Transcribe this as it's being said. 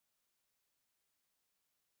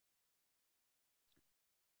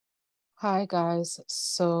Hi guys,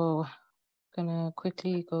 so gonna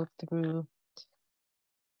quickly go through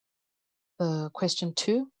the question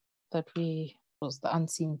 2 that was the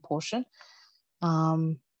unseen portion.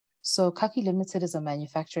 So Kaki Limited is a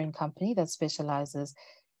manufacturing company that specializes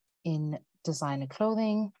in designer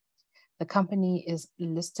clothing. The company is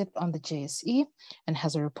listed on the JSE and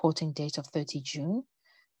has a reporting date of 30 June.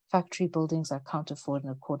 Factory buildings are accounted for in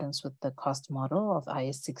accordance with the cost model of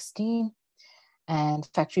IAS 16, and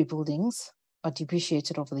factory buildings are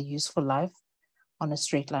depreciated over the useful life on a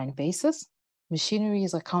straight line basis. Machinery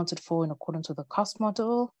is accounted for in accordance with the cost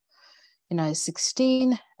model in IAS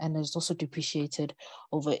 16 and is also depreciated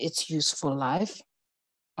over its useful life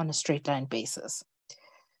on a straight line basis.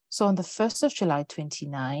 So on the 1st of July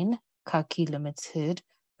 29, Kaki Limited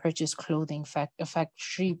purchased clothing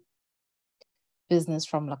factory business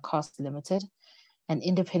from Lacoste Limited, an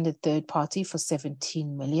independent third party, for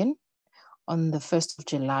 17 million. On the 1st of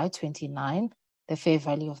July 29, the fair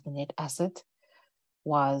value of the net asset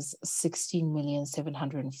was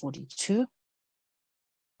 16,742,000.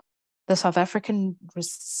 The South African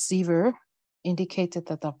receiver indicated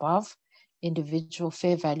that the above individual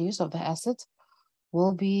fair values of the assets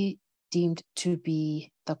will be deemed to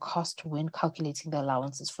be the cost when calculating the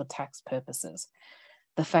allowances for tax purposes.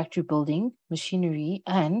 The factory building, machinery,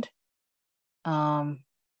 and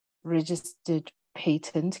registered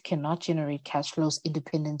patent cannot generate cash flows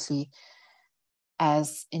independently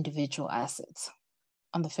as individual assets.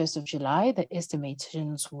 On the 1st of July, the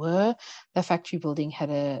estimations were the factory building had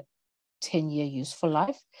a 10-year useful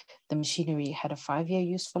life, the machinery had a 5-year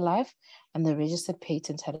useful life, and the registered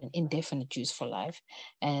patent had an indefinite useful life,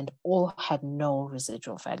 and all had no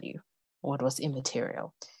residual value, or it was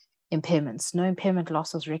immaterial. Impairments. No impairment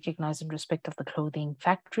loss was recognized in respect of the clothing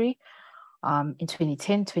factory in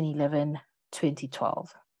 2010, 2011,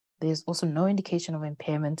 2012. There's also no indication of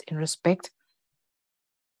impairment in respect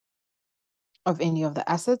of any of the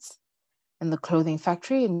assets in the clothing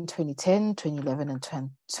factory in 2010, 2011, and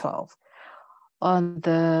 2012. On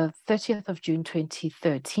the 30th of June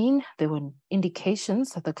 2013, there were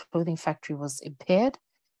indications that the clothing factory was impaired.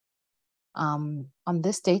 On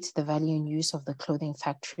this date, the value in use of the clothing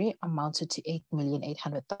factory amounted to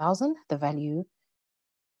 8,800,000.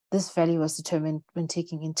 This value was determined when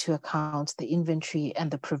taking into account the inventory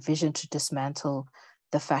and the provision to dismantle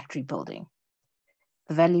the factory building.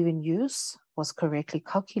 The value in use was correctly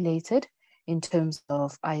calculated in terms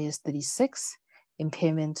of IAS 36,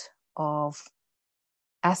 impairment of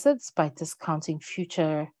assets by discounting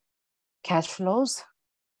future cash flows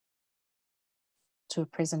to a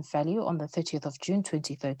present value on the 30th of June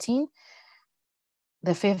 2013.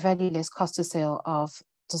 The fair value less cost of sale of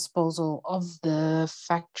disposal of the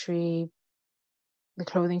factory, the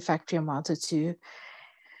clothing factory, amounted to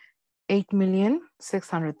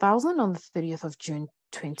 8,600,000 on the 30th of June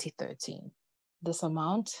 2013. This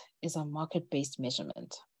amount is a market-based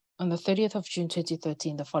measurement. On the 30th of June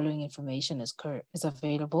 2013, the following information is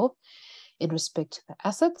available in respect to the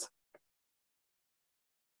assets.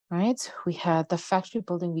 Right, we had the factory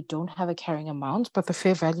building. We don't have a carrying amount, but the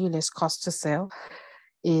fair value less cost to sale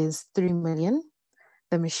is 3 million.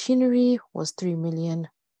 The machinery was 3 million.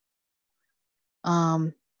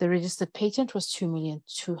 The registered patent was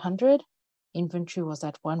 2,200,000. Inventory was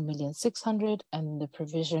at 1,600,000, and the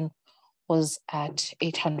provision was at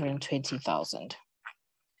 820,000.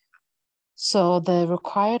 So the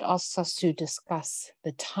required asks us to discuss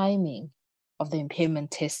the timing of the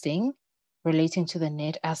impairment testing relating to the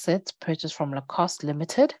net assets purchased from Lacoste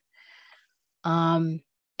Limited. And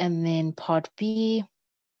then part B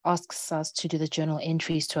asks us to do the journal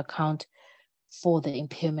entries to account for the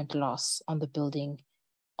impairment loss on the building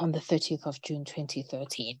on the 30th of June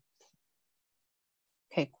 2013.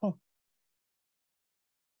 Okay, cool.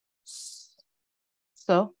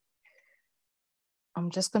 So I'm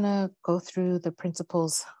just gonna go through the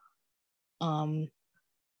principles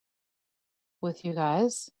with you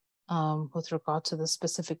guys with regard to the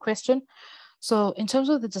specific question. So in terms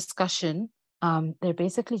of the discussion, they're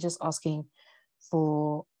basically just asking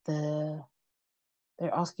they're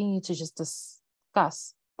asking you to just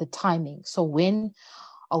discuss the timing. So when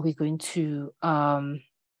are we going to, the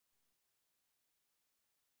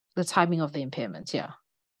timing of the impairment, yeah.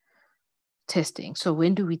 Testing. So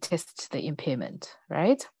when do we test the impairment,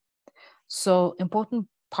 right? So important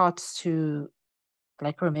parts to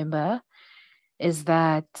remember is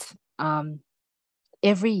that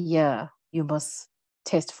every year you must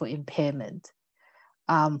test for impairment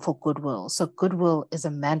for goodwill. So goodwill is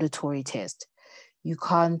a mandatory test. You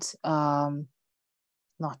can't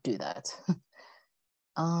not do that.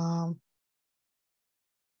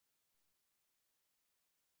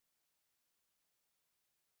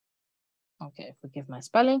 Okay, forgive my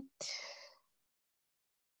spelling.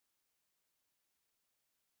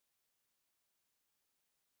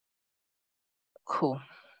 Cool.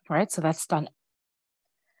 All right, so that's done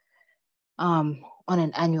on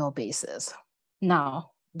an annual basis.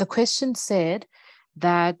 Now, the question said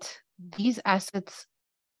that these assets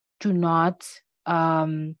do not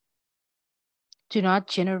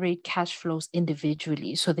generate cash flows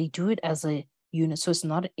individually. So they do it as a unit. So it's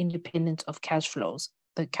not independent of cash flows.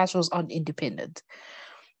 The cash flows aren't independent.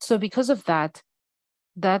 So because of that,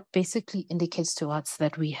 that basically indicates to us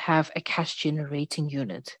that we have a cash generating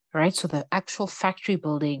unit, right? So the actual factory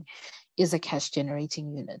building is a cash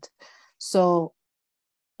generating unit. So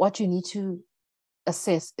what you need to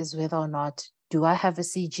assess is whether or not, do I have a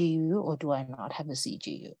CGU or do I not have a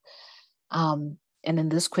CGU? And in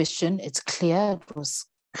this question, it's clear, it was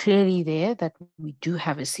clearly there that we do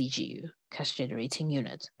have a CGU, cash generating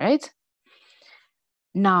unit, right?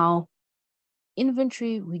 Now,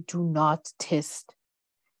 inventory, we do not test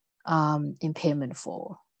impairment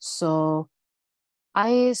for. So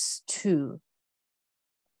IAS 2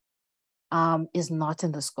 is not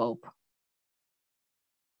in the scope.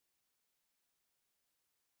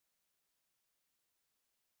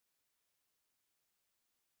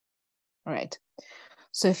 All right.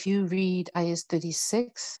 So if you read IAS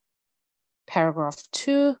 36, paragraph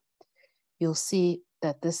 2, you'll see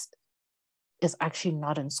that this is actually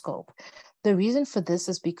not in scope. The reason for this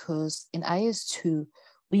is because in IAS 2,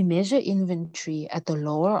 we measure inventory at the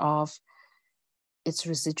lower of its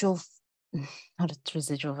residual, not its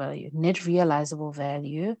residual value, net realizable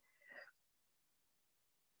value,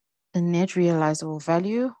 the net realizable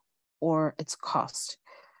value or its cost.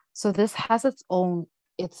 So this has its own,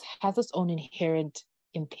 inherent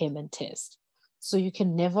impairment test. So you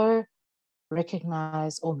can never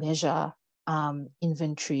recognize or measure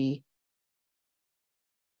inventory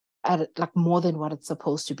at like more than what it's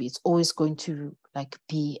supposed to be. It's always going to like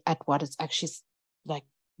be at what it's actually like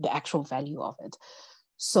the actual value of it.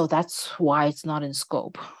 So that's why it's not in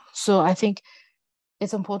scope. So I think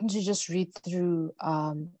it's important to just read through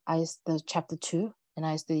the chapter 2 and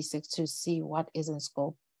IAS 36 to see what is in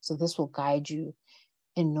scope. So this will guide you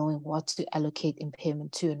in knowing what to allocate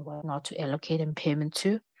impairment to and what not to allocate impairment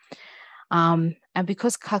to. And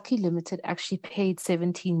because Kaki Limited actually paid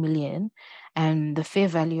 17 million and the fair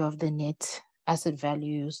value of the net asset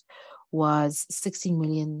values was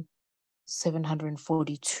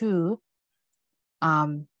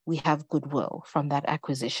 16,742,000, we have goodwill from that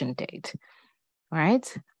acquisition date,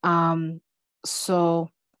 right? So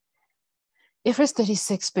IFRS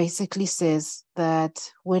 36 basically says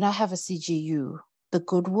that when I have a CGU, the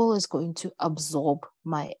goodwill is going to absorb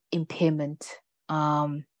my impairment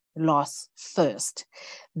loss first.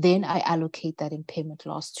 Then I allocate that impairment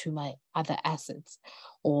loss to my other assets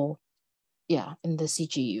or in the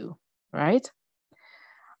CGU, right?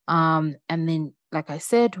 And then, like I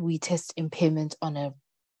said, we test impairment on an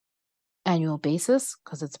annual basis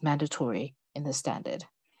because it's mandatory in the standard.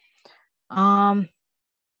 There's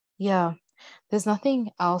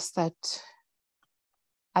nothing else that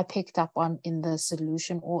I picked up on in the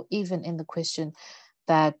solution or even in the question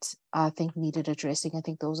that I think needed addressing. I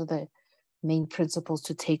think those are the main principles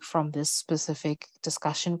to take from this specific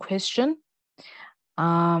discussion question.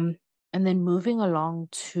 And then moving along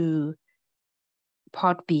to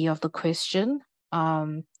part B of the question.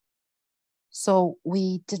 So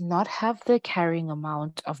we did not have the carrying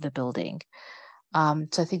amount of the building. So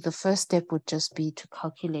I think the first step would just be to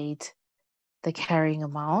calculate the carrying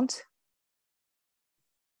amount.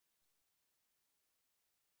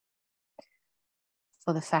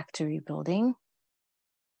 For the factory building.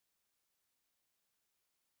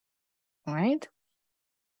 All right.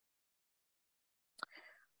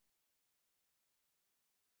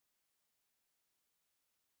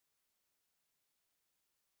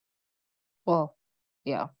 Well,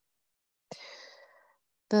 yeah.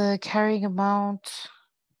 The carrying amount,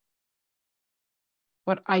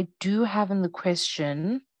 what I do have in the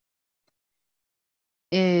question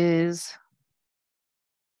is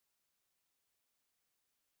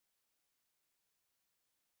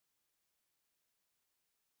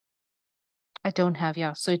I don't have,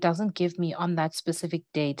 so it doesn't give me on that specific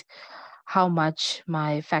date how much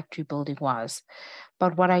my factory building was.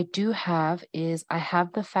 But what I do have is I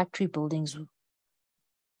have the factory buildings,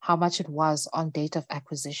 how much it was on date of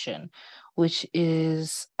acquisition, which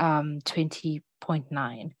is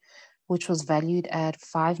 20.9, which was valued at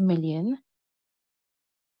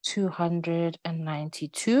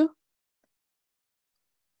 5,292,000.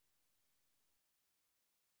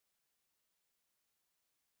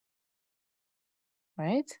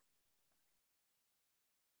 Right?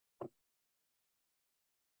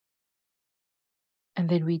 And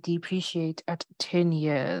then we depreciate at 10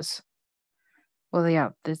 years. Well, yeah,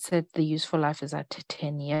 they said the useful life is at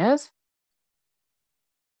 10 years.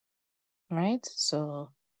 Right? So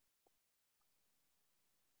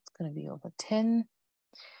it's going to be over 10.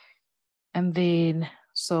 And then,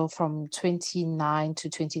 so from 29 to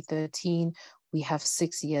 2013, we have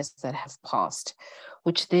 6 years that have passed,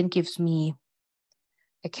 which then gives me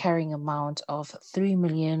a carrying amount of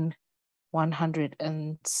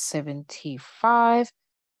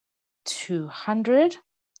 3,175,200.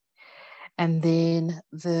 And then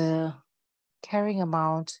the carrying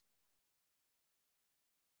amount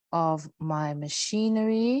of my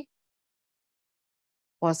machinery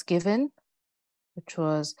was given, which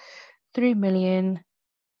was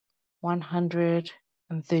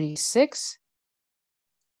 3,136,000.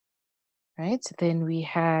 Right? Then we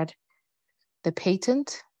had the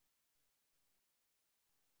patent,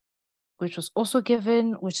 which was also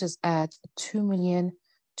given, which is at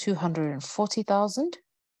 2,240,000.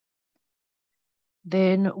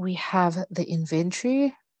 Then we have the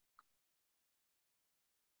inventory,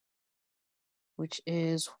 which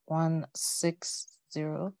is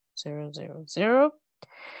 160,000.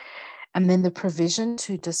 And then the provision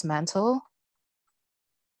to dismantle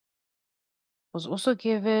was also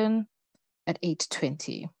given at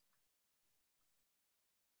 820.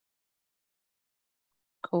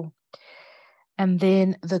 Cool. And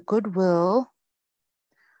then the goodwill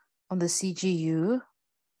on the CGU,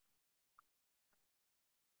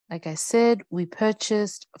 like I said, we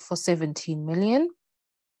purchased for 17 million.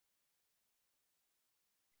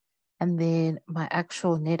 And then my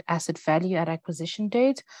actual net asset value at acquisition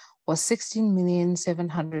date was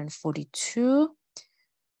 16,742,000,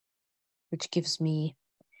 which gives me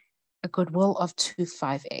a goodwill of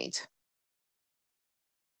 258.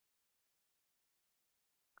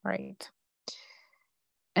 Right.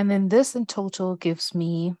 And then this in total gives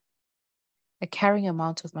me a carrying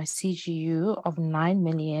amount of my CGU of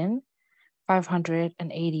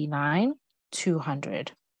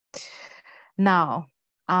 9,589,200. Now,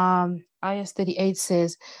 IAS 38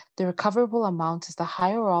 says the recoverable amount is the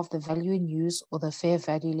higher of the value in use or the fair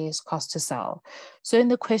value less cost to sell. So in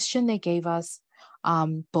the question, they gave us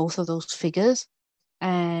both of those figures.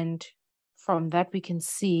 And from that, we can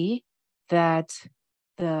see that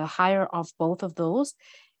the higher of both of those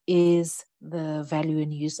is the value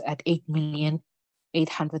in use at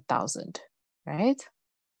 8,800,000, right?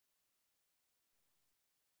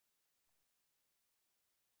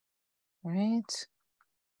 Right.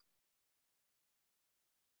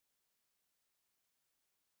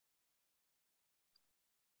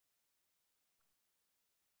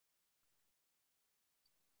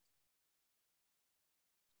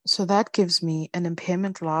 So that gives me an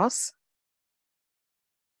impairment loss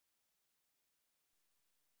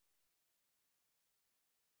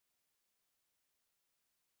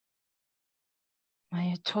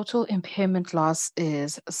my total impairment loss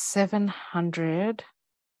is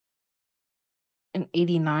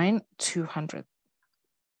 789,200.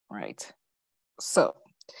 Right. So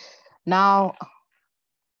now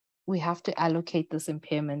we have to allocate this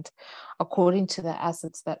impairment according to the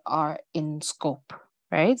assets that are in scope,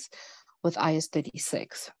 right? With IAS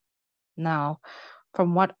 36. Now,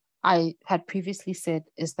 from what I had previously said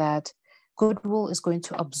is that goodwill is going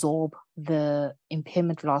to absorb the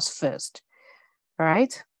impairment loss first,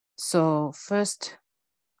 right? So first,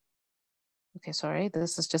 okay, sorry,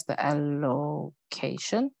 this is just the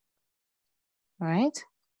allocation, right?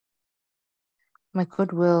 My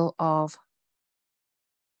goodwill of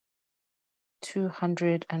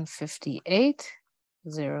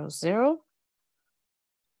 258,000,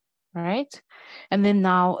 right? And then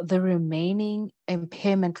now the remaining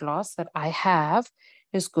impairment loss that I have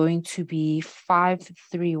is going to be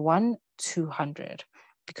 531,200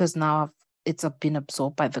 because now it's been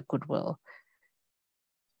absorbed by the goodwill.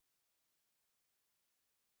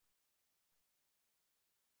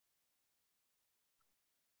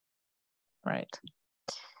 Right.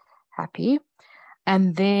 Happy.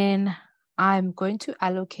 And then I'm going to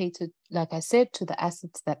allocate it, like I said, to the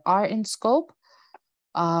assets that are in scope,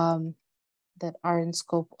 of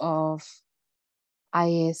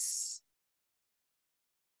IAS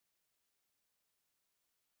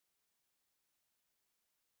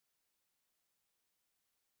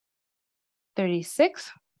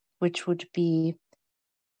 36, which would be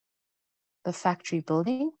the factory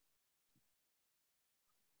building,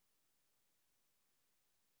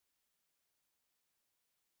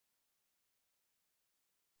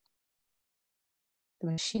 the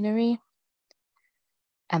machinery,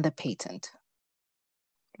 and the patent,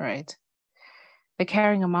 right? The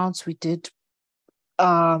carrying amounts we did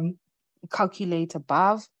calculate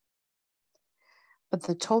above, but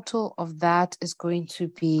the total of that is going to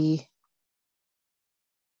be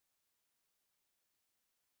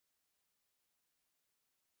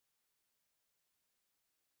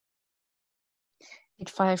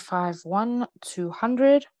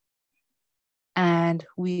 8551,200, and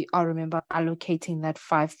we are, remember, allocating that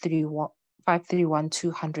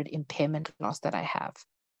 531,200 impairment loss that I have.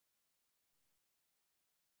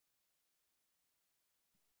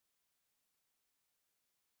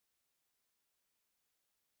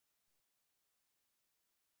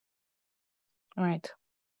 All right.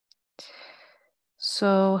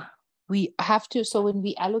 So we have to, so when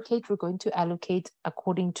we allocate, we're going to allocate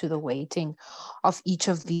according to the weighting of each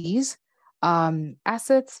of these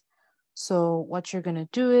assets. So what you're going to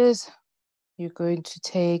do is you're going to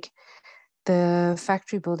take the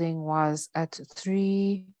factory building was at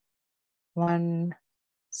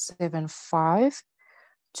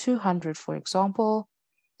 3,175,200, for example.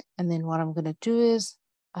 And then what I'm going to do is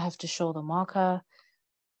I have to show the marker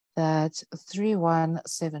that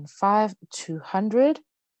 3,175,200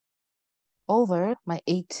 over my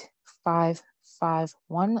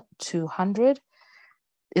 8551,200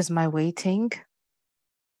 is my weighting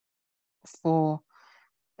for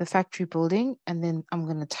the factory building. And then I'm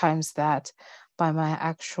going to times that by my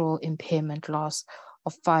actual impairment loss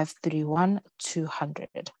of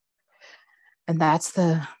 531,200. And that's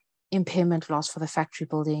the impairment loss for the factory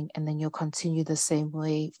building. And then you'll continue the same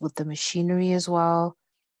way with the machinery as well,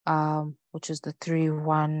 which is the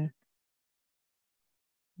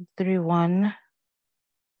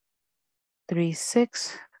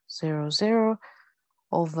 3,136,000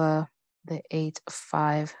 over the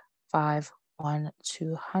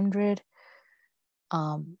 8551,200.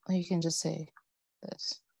 You can just say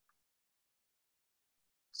this.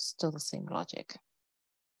 Still the same logic,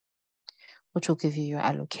 which will give you your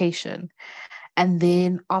allocation. And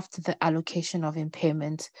then after the allocation of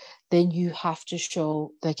impairment, then you have to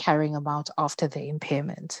show the carrying amount after the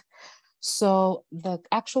impairment. So the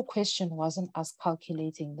actual question wasn't us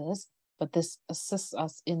calculating this, but this assists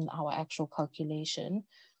us in our actual calculation.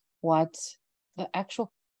 What the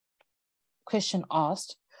actual question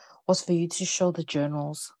asked was for you to show the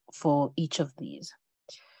journals for each of these.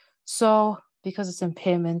 So because it's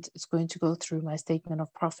impairment, it's going to go through my statement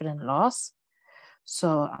of profit and loss.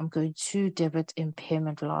 So I'm going to debit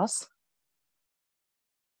impairment loss,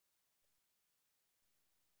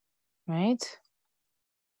 right?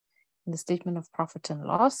 In the statement of profit and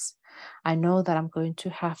loss, I know that I'm going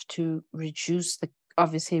to have to reduce the,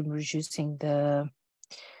 obviously I'm reducing the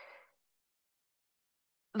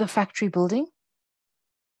factory building.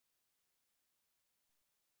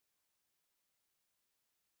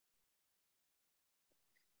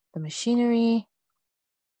 The machinery,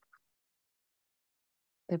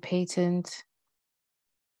 the patent,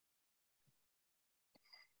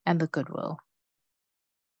 and the goodwill.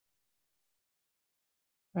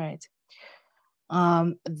 Right.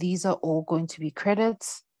 These are all going to be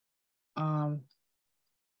credits. And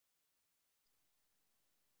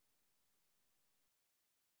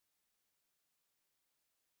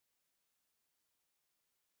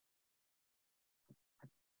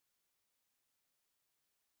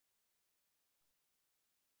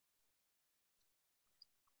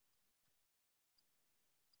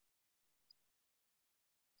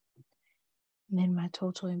then my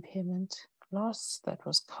total impairment loss that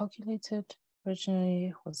was calculated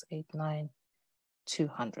originally was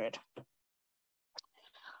 89,200.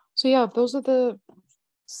 So yeah, those are the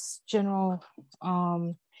general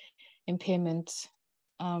impairment.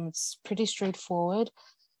 It's pretty straightforward.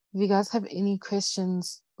 If you guys have any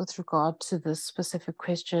questions with regard to this specific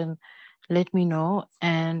question, let me know.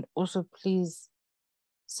 And also please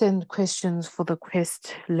send questions for the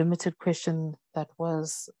limited question that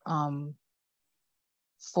was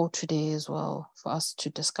for today as well, for us to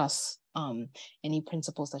discuss any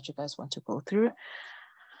principles that you guys want to go through.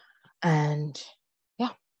 And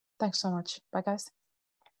yeah, thanks so much. Bye, guys.